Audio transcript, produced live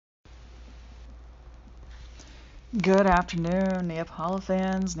Good afternoon,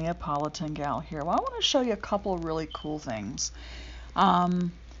 Neapolitans. Neapolitangal here. Well, I want to show you a couple of really cool things.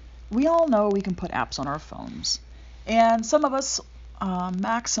 Um, we all know we can put apps on our phones, and some of us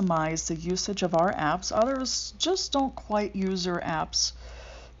maximize the usage of our apps. Others just don't quite use their apps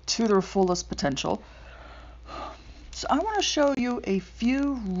to their fullest potential. So I want to show you a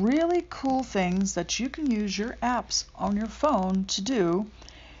few really cool things that you can use your apps on your phone to do,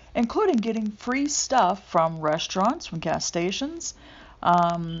 including getting free stuff from restaurants, from gas stations,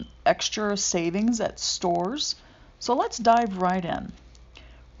 extra savings at stores. So let's dive right in.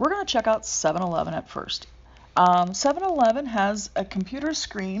 We're going to check out 7-Eleven at first. 7-Eleven has a computer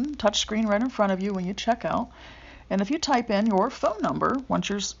screen, touch screen right in front of you when you check out. And if you type in your phone number, once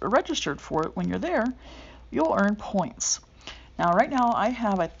you're registered for it when you're there, you'll earn points. Now, right now, I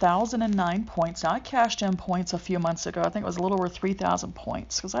have 1,009 points. Now, I cashed in points a few months ago. I think it was a little over 3,000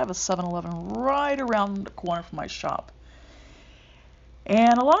 points because I have a 7-Eleven right around the corner from my shop.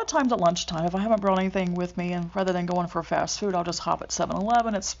 And a lot of times at lunchtime, if I haven't brought anything with me, and rather than going for fast food, I'll just hop at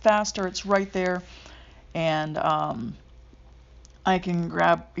 7-Eleven. It's faster, it's right there, and I can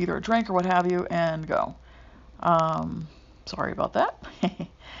grab either a drink or what have you and go. Sorry about that.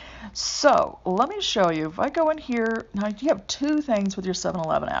 So let me show you. If I go in here, now you have two things with your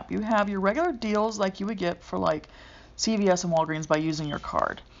 7-Eleven app. You have your regular deals like you would get for like CVS and Walgreens by using your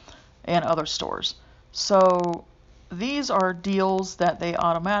card and other stores. So these are deals that they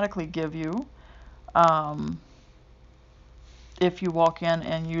automatically give you if you walk in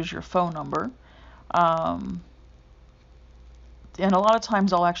and use your phone number. And a lot of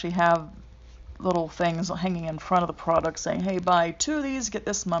times I'll actually have little things hanging in front of the product saying, hey, buy 2 of these, get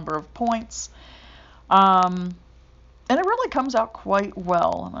this number of points. And it really comes out quite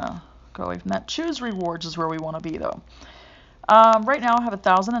well. I'm going to go away from that. Choose rewards is where we want to be, though. Right now I have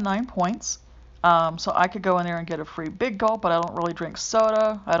 1,009 points. So I could go in there and get a free Big Gulp, but I don't really drink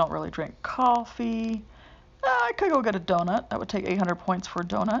soda. I don't really drink coffee. I could go get a donut. That would take 800 points for a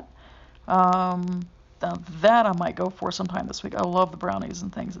donut. That I might go for sometime this week. I love the brownies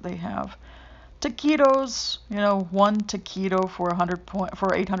and things that they have. Taquitos, one taquito for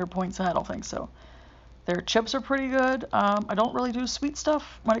 800 points. I don't think so. Their chips are pretty good. I don't really do sweet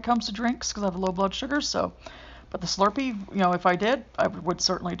stuff when it comes to drinks because I have low blood sugar. So, but the Slurpee, if I did, I would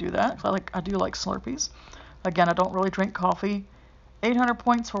certainly do that. I do like Slurpees. Again, I don't really drink coffee. 800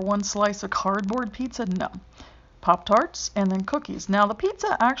 points for one slice of cardboard pizza? No. Pop-Tarts and then cookies. Now the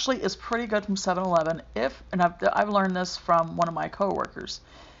pizza actually is pretty good from 7-Eleven. And I've learned this from one of my coworkers.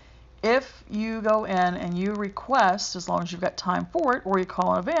 If you go in and you request, as long as you've got time for it, or you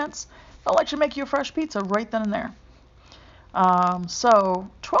call in advance, they'll let you make you a fresh pizza right then and there. So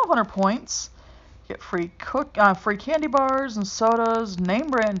 1,200 points, get free candy bars and sodas,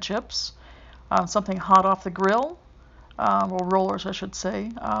 name brand chips, something hot off the grill, or rollers, I should say,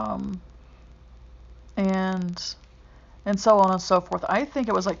 and so on and so forth. I think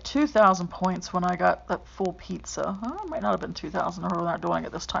it was like 2,000 points when I got that full pizza. It might not have been 2,000, or we're not doing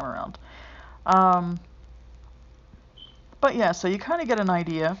it this time around. But yeah, so you kind of get an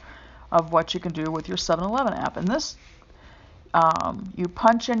idea of what you can do with your 7-Eleven app. And this, you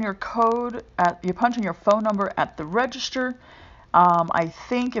punch in your code, you punch in your phone number at the register. I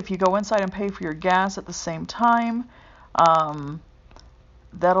think if you go inside and pay for your gas at the same time,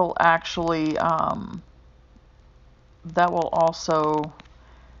 that'll actually that will also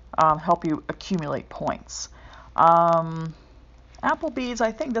help you accumulate points. Applebee's,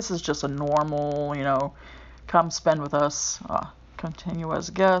 I think this is just a normal, come spend with us, continue as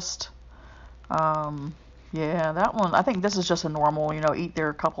guest. Yeah, that one, I think this is just a normal, eat there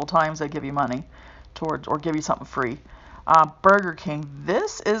a couple of times, they give you money towards, or give you something free. Burger King,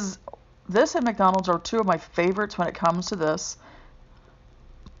 this and McDonald's are two of my favorites when it comes to this.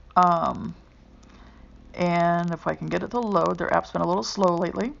 And if I can get it to load, their app's been a little slow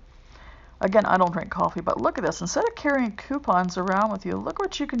lately. Again, I don't drink coffee, but look at this. Instead of carrying coupons around with you, look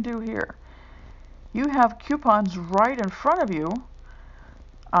what you can do here. You have coupons right in front of you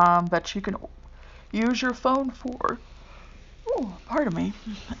that you can use your phone for. Oh, pardon me.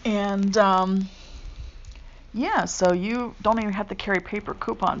 And yeah, so you don't even have to carry paper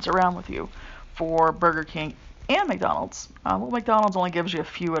coupons around with you for Burger King and McDonald's. Well, McDonald's only gives you a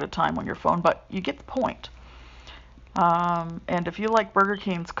few at a time on your phone, but you get the point. And if you like Burger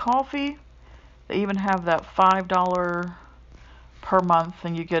King's coffee, they even have that $5 per month,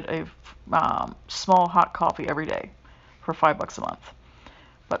 and you get a small hot coffee every day for $5 a month.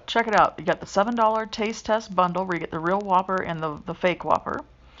 But check it out. You got the $7 taste test bundle where you get the real Whopper and the fake Whopper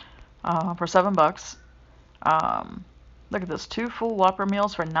for $7. Look at this, 2 full Whopper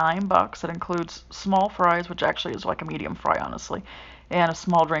meals for $9. It includes small fries, which actually is like a medium fry, honestly, and a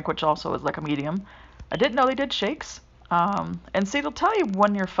small drink, which also is like a medium. I didn't know they did shakes. And see, it'll tell you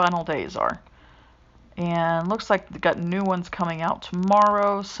when your final days are. And looks like they've got new ones coming out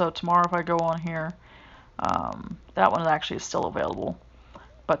tomorrow. So tomorrow, if I go on here, that one actually is still available.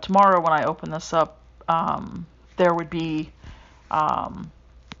 But tomorrow, when I open this up, there would be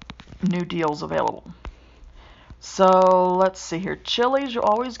new deals available. So let's see here. Chili's, you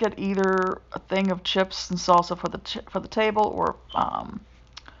always get either a thing of chips and salsa for the table,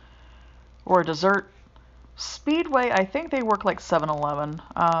 or a dessert. Speedway, I think they work like 7-Eleven.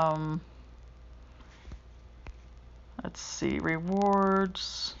 Let's see,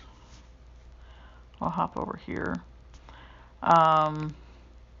 rewards. I'll hop over here.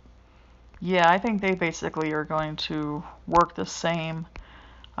 Yeah, I think they basically are going to work the same.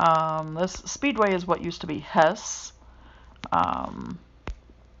 This Speedway is what used to be Hess. I've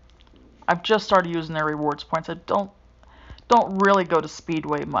just started using their rewards points. I don't really go to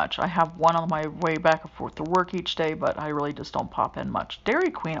Speedway much. I have one on my way back and forth to work each day, but I really just don't pop in much.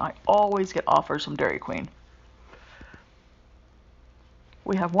 Dairy Queen, I always get offers from Dairy Queen.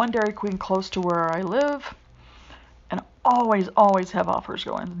 We have one Dairy Queen close to where I live, and always have offers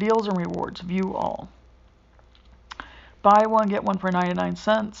going. Deals and rewards, view all. Buy one, get one for 99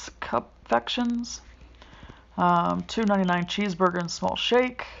 cents. Confections. $2.99 cheeseburger and small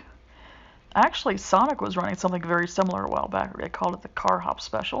shake. Actually, Sonic was running something very similar a while back. They called it the Car Hop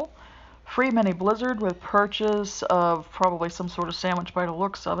Special. Free mini Blizzard with purchase of probably some sort of sandwich by the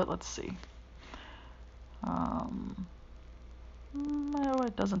looks of it. Let's see. No,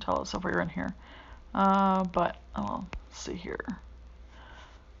 it doesn't tell us if we're in here. But let's see here.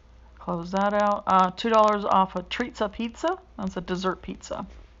 Close that out. $2 off a Treatza pizza. That's a dessert pizza.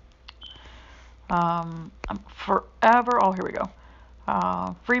 I'm forever. Oh, here we go.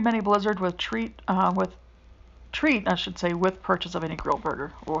 Free mini Blizzard with treat, I should say, with purchase of any grilled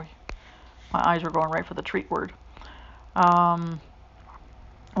burger. Boy, my eyes are going right for the treat word. When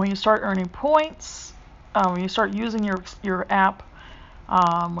you start earning points, when you start using your app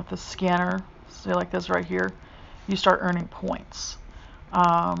with the scanner, say like this right here, you start earning points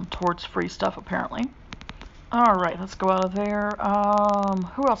towards free stuff apparently. All right, let's go out of there.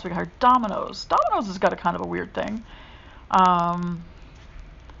 Who else we got here? Domino's. Domino's has got a kind of a weird thing.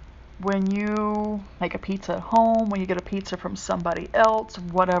 When you make a pizza at home, when you get a pizza from somebody else,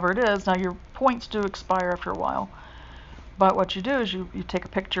 whatever it is, now your points do expire after a while. But what you do is you take a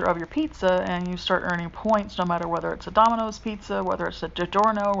picture of your pizza and you start earning points no matter whether it's a Domino's pizza, whether it's a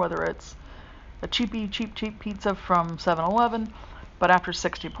DiGiorno, whether it's a cheap pizza from 7-Eleven. But after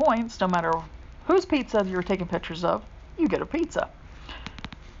 60 points, no matter whose pizza you're taking pictures of, you get a pizza.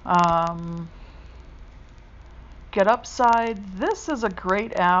 Get Upside. This is a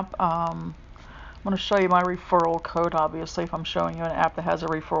great app. I'm going to show you my referral code. Obviously, if I'm showing you an app that has a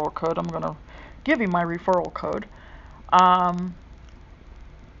referral code, I'm going to give you my referral code.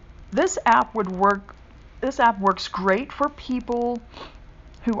 This app would work. This app works great for people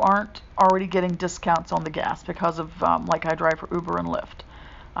who aren't already getting discounts on the gas because of like I drive for Uber and Lyft.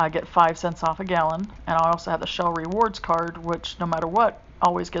 I get 5 cents off a gallon, and I also have the Shell Rewards card, which no matter what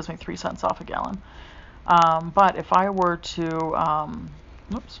always gives me 3 cents off a gallon. But if I were to,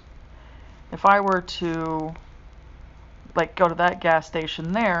 if I were to like go to that gas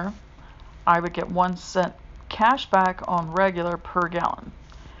station there, I would get 1 cent cash back on regular per gallon.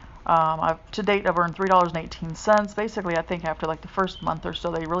 To date, I've earned $3.18. Basically, I think after like the first month or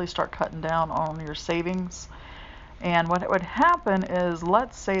so, they really start cutting down on your savings. And what would happen is,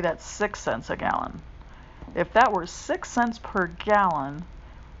 let's say that's 6 cents a gallon. If that were 6 cents per gallon,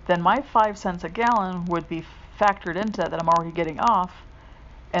 then my 5 cents a gallon would be factored into that I'm already getting off,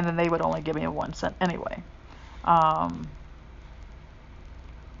 and then they would only give me a 1 cent anyway.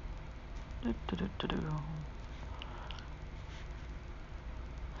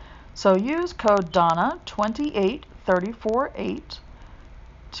 So use code Donna28348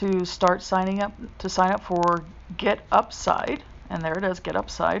 to start signing up for Get Upside, and there it is, Get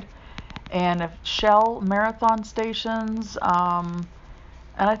Upside. And if Shell Marathon stations, and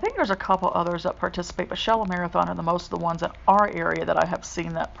I think there's a couple others that participate, but Shell and Marathon are the most of the ones in our area that I have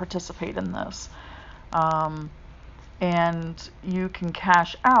seen that participate in this. And you can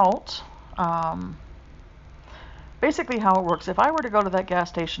cash out. Basically how it works, if I were to go to that gas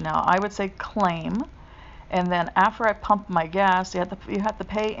station now, I would say claim, and then after I pump my gas, you have to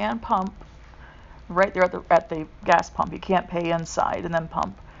pay and pump right there at the gas pump. You can't pay inside and then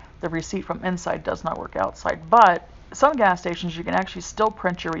pump. The receipt from inside does not work outside. But some gas stations, you can actually still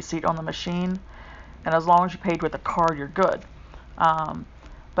print your receipt on the machine and as long as you paid with a card, you're good.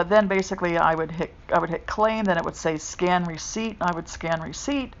 But then basically I would hit claim, then it would say scan receipt. I would scan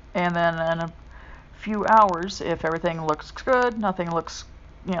receipt, and then in a few hours, if everything looks good, nothing looks,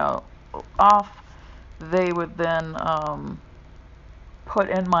 off, they would then put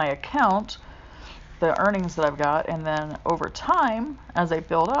in my account the earnings that I've got, and then over time, as they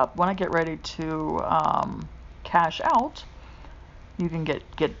build up, when I get ready to cash out, you can get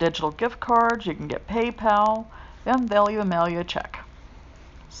digital gift cards, you can get PayPal, and they'll even mail you a check.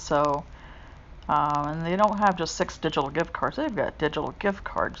 So, and they don't have just 6 digital gift cards, they've got digital gift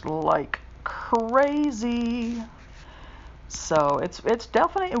cards like crazy. So it's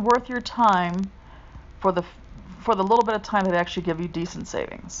definitely worth your time for the little bit of time that they actually give you decent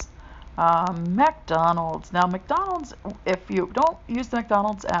savings. McDonald's. Now McDonald's, if you don't use the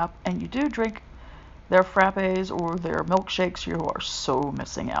McDonald's app and you do drink their frappes or their milkshakes, you are so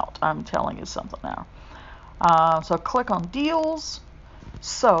missing out. I'm telling you something now. So click on deals.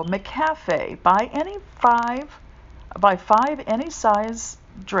 So McCafe, buy 5 any size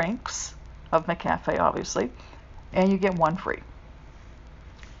drinks of McCafe, obviously, and you get 1 free.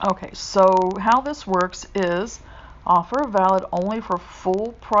 Okay, so how this works is offer valid only for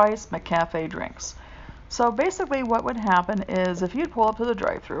full price McCafe drinks. So basically what would happen is if you'd pull up to the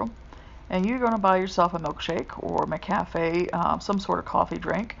drive-thru and you're going to buy yourself a milkshake or McCafe, some sort of coffee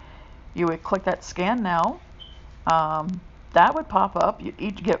drink, you would click that scan now. That would pop up.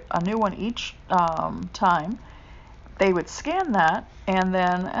 You get a new one each time. They would scan that, and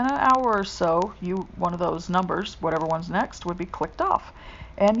then in an hour or so, one of those numbers, whatever one's next, would be clicked off.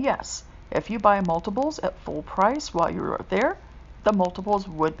 And yes, if you buy multiples at full price while you're there, the multiples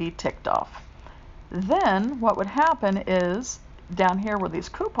would be ticked off. Then what would happen is down here where these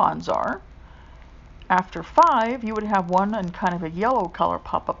coupons are, after 5, you would have one in kind of a yellow color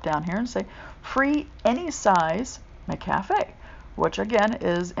pop up down here and say free any size McCafe, which again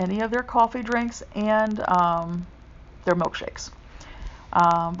is any of their coffee drinks and their milkshakes.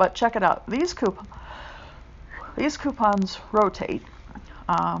 But check it out. These coupons rotate.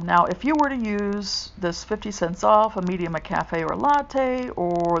 Now, if you were to use this 50 cents off a medium McCafe or latte,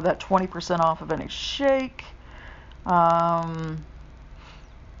 or that 20% off of any shake,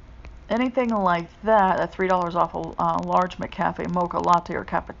 anything like that, at $3 off a large McCafe mocha latte or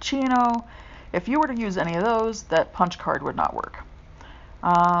cappuccino, if you were to use any of those, that punch card would not work.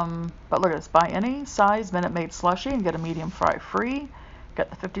 But look at this, buy any size Minute Maid slushie and get a medium fry free. Get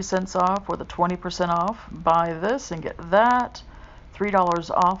the 50 cents off or the 20% off. Buy this and get that. $3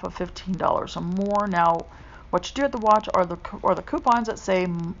 off of $15 or more. Now, what you do have to watch are the coupons that say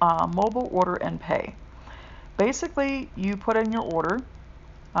mobile order and pay. Basically, you put in your order,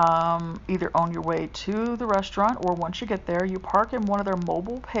 either on your way to the restaurant or once you get there, you park in one of their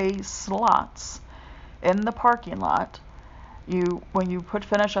mobile pay slots in the parking lot. When you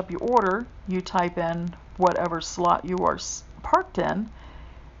finish up your order, you type in whatever slot you are parked in,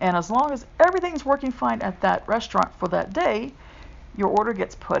 and as long as everything's working fine at that restaurant for that day, your order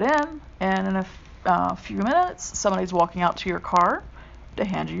gets put in, and in a few minutes, somebody's walking out to your car to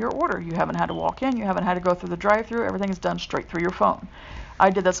hand you your order. You haven't had to walk in, you haven't had to go through the drive-thru, everything is done straight through your phone. I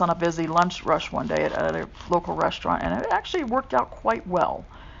did this on a busy lunch rush one day at a local restaurant, and it actually worked out quite well.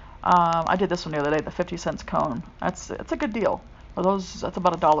 I did this one the other day, the 50 cents cone. It's a good deal. That's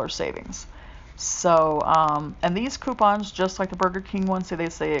about $1 savings. So, and these coupons, just like the Burger King ones, they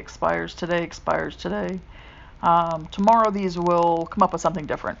say expires today. Tomorrow these will come up with something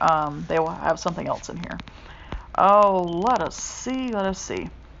different. They will have something else in here. Oh, let us see.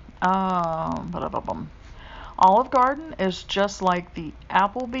 Olive Garden is just like the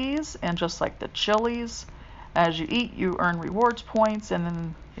Applebee's and just like the Chili's. As you eat, you earn rewards points, and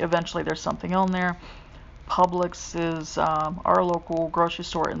then eventually there's something on there. Publix is our local grocery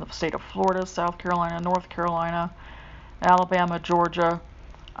store in the state of Florida, South Carolina, North Carolina, Alabama, Georgia.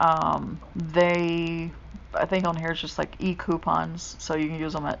 I think on here it's just like e-coupons, so you can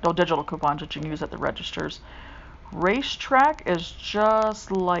use them digital coupons that you can use at the registers. Racetrack is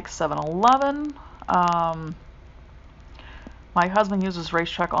just like 7-Eleven. My husband uses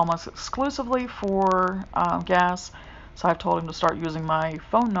Racetrack almost exclusively for gas, so I've told him to start using my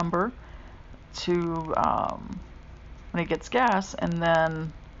phone number to when he gets gas, and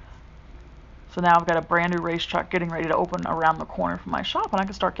then so now I've got a brand new Racetrack getting ready to open around the corner from my shop, and I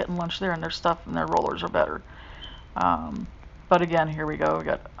can start getting lunch there, and their stuff and their rollers are better. But again, here we go. We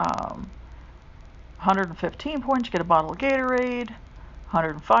got 115 points, you get a bottle of Gatorade.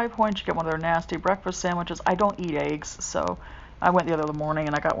 105 points, you get one of their nasty breakfast sandwiches. I don't eat eggs, so I went the other morning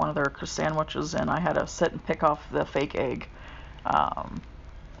and I got one of their sandwiches, and I had to sit and pick off the fake egg.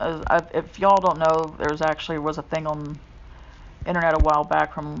 If y'all don't know, there's actually was a thing on internet a while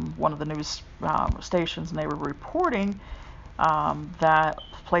back from one of the news stations, and they were reporting that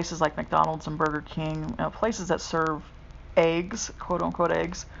places like McDonald's and Burger King, places that serve eggs, quote unquote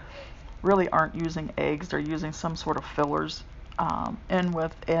eggs, really aren't using eggs. They're using some sort of fillers in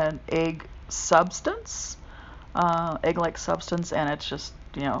with an egg substance, egg-like substance, and it's just,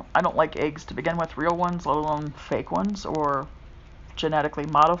 I don't like eggs to begin with, real ones, let alone fake ones or genetically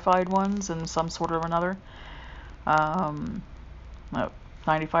modified ones in some sort of another.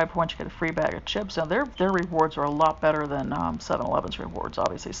 95 points, you get a free bag of chips. Now their rewards are a lot better than 7-Eleven's rewards.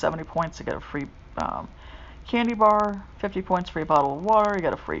 Obviously, 70 points to get a free candy bar, 50 points free bottle of water, you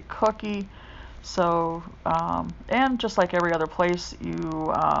get a free cookie. So and just like every other place,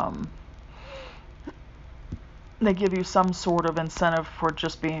 they give you some sort of incentive for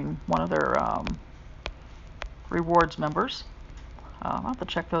just being one of their rewards members. I'll have to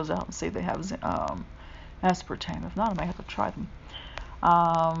check those out and see if they have aspartame. If not, I might have to try them.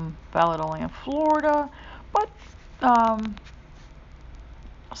 Valid only in Florida, but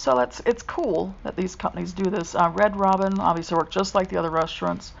so it's cool that these companies do this. Red Robin obviously work just like the other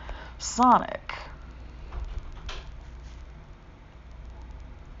restaurants. Sonic.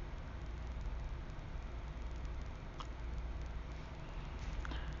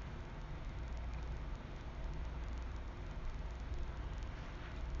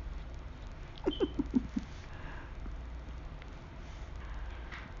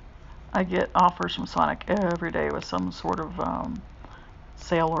 I get offers from Sonic every day with some sort of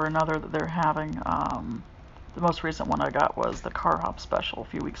sale or another that they're having. The most recent one I got was the car hop special a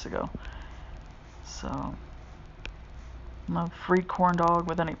few weeks ago. So, a free corn dog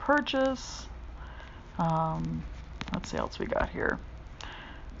with any purchase. Let's see what else we got here.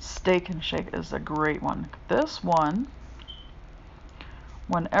 Steak and Shake is a great one. This one,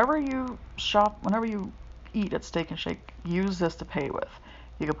 whenever you eat at Steak and Shake, use this to pay with.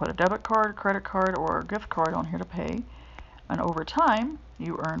 You can put a debit card, credit card, or a gift card on here to pay, and over time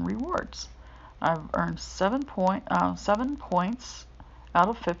you earn rewards. I've earned 7 points out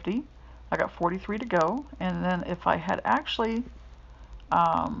of 50. I got 43 to go, and then if I had actually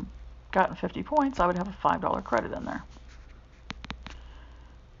gotten 50 points, I would have a $5 credit in there.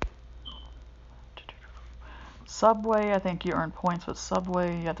 Subway, I think you earn points with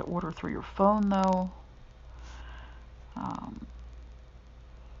Subway. You have to order through your phone though.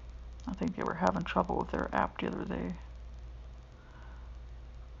 I think they were having trouble with their app the other day.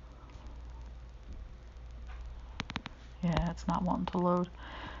 Yeah, it's not wanting to load.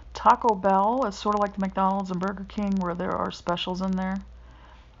 Taco Bell is sort of like the McDonald's and Burger King where there are specials in there.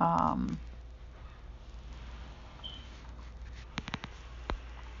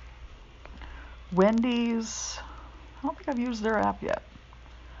 Wendy's, I don't think I've used their app yet.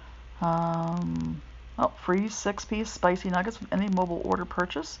 Free 6-piece spicy nuggets with any mobile order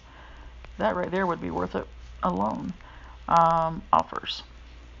purchase. That right there would be worth it alone. Offers.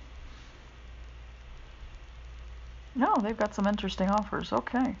 No, they've got some interesting offers.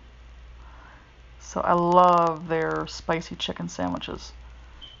 Okay. So I love their spicy chicken sandwiches.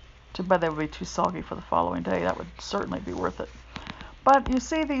 Too bad they would be too soggy for the following day. That would certainly be worth it. But you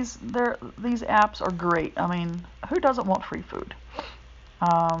see, these apps are great. I mean, who doesn't want free food?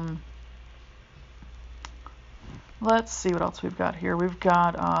 Let's see what else we've got here. We've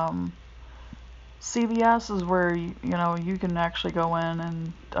got CVS is where you can actually go in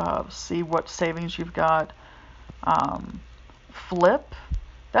and see what savings you've got. Flip,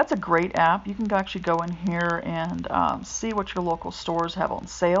 that's a great app. You can actually go in here and see what your local stores have on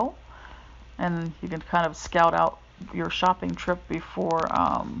sale, and you can kind of scout out your shopping trip before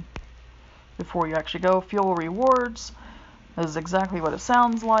you actually go. Fuel rewards is exactly what it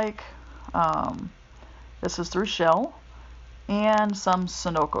sounds like. This is through Shell and some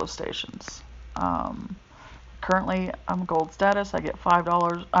Sunoco stations. Currently, I'm gold status. I get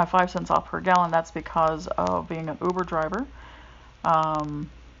 $5, 5 cents off per gallon. That's because of being an Uber driver.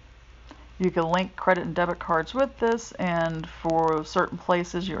 You can link credit and debit cards with this, and for certain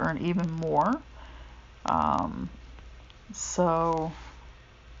places, you earn even more.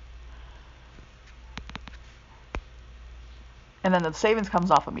 And then the savings comes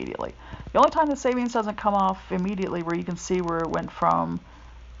off immediately. The only time the savings doesn't come off immediately, where you can see where it went from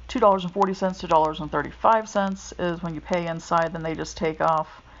 $2.40 to $2.35, is when you pay inside. Then they just take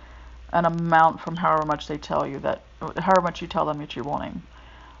off an amount from however much they tell you however much you tell them that you're wanting.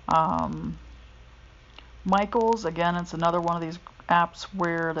 Michael's, again, it's another one of these apps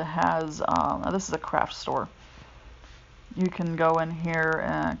where it has. This is a craft store. You can go in here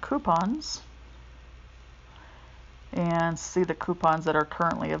and coupons. and see the coupons that are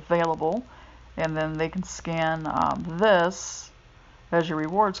currently available, and then they can scan this as your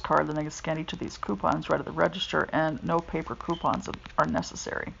rewards card. Then they can scan each of these coupons right at the register, and no paper coupons are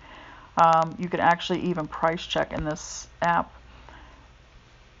necessary. You can actually even price check in this app.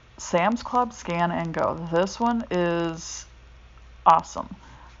 Sam's Club Scan and Go. This one is awesome.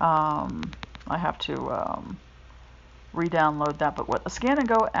 I have to re-download that, but what the Scan and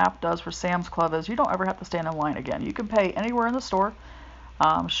Go app does for Sam's Club is you don't ever have to stand in line again. You can pay anywhere in the store,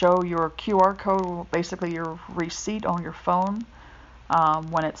 show your QR code, basically your receipt on your phone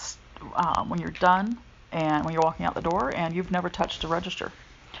when you're done and when you're walking out the door, and you've never touched a register.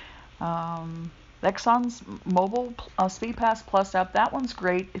 Exxon's Mobile Speed Pass Plus app, that one's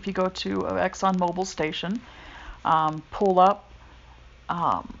great if you go to an Exxon Mobil station, pull up.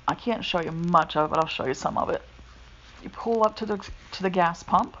 I can't show you much of it, but I'll show you some of it. You pull up to the gas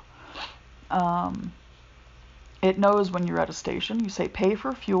pump. It knows when you're at a station. You say pay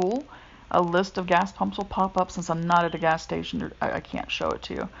for fuel. A list of gas pumps will pop up. Since I'm not at a gas station, I can't show it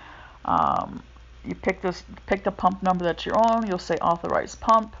to you. You pick the pump number that you're on. You'll say authorize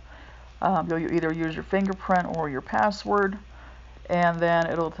pump. You'll either use your fingerprint or your password, and then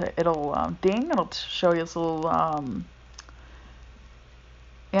it'll ding. It'll show you this little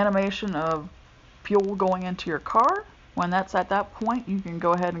animation of fuel going into your car. When that's at that point, you can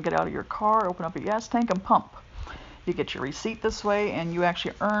go ahead and get out of your car, open up your gas tank, and pump. You get your receipt this way, and you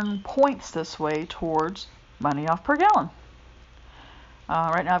actually earn points this way towards money off per gallon.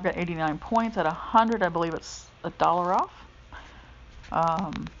 Right now I've got 89 points. At 100, I believe it's $1 off.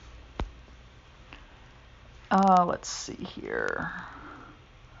 Let's see here.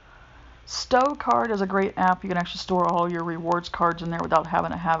 Stow Card is a great app. You can actually store all your rewards cards in there without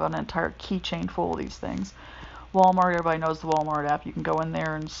having to have an entire keychain full of these things. Walmart, everybody knows the Walmart app. You can go in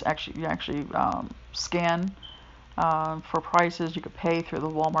there and actually scan for prices. You could pay through the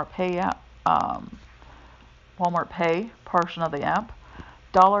Walmart Pay app, Walmart Pay portion of the app.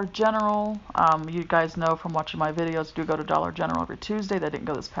 Dollar General, you guys know from watching my videos, do go to Dollar General every Tuesday. They didn't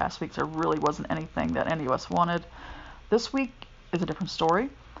go this past week, so there really wasn't anything that any of us wanted. This week is a different story.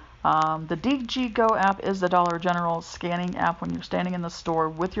 The DG Go app is the Dollar General scanning app. When you're standing in the store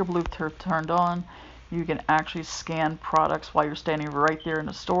with your Bluetooth turned on, you can actually scan products while you're standing right there in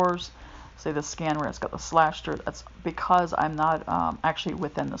the stores. Say the scan where it's got the slash through. That's because I'm not actually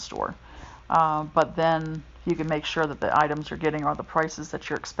within the store. But then you can make sure that the items you're getting are the prices that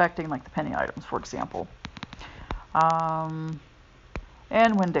you're expecting, like the penny items, for example. And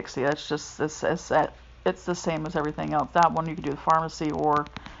Winn-Dixie, it's the same as everything else. That one you can do the pharmacy or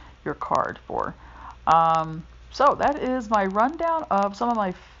your card for. So that is my rundown of some of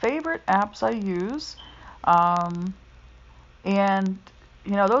my favorite apps I use. And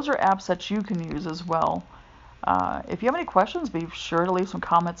you know, those are apps that you can use as well. If you have any questions, be sure to leave some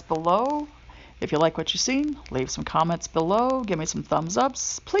comments below. If you like what you've seen, leave some comments below. Give me some thumbs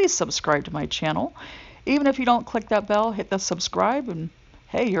ups. Please subscribe to my channel. Even if you don't click that bell, hit the subscribe, and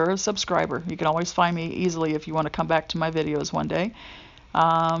hey, you're a subscriber. You can always find me easily if you want to come back to my videos one day.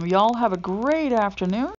 Y'all have a great afternoon.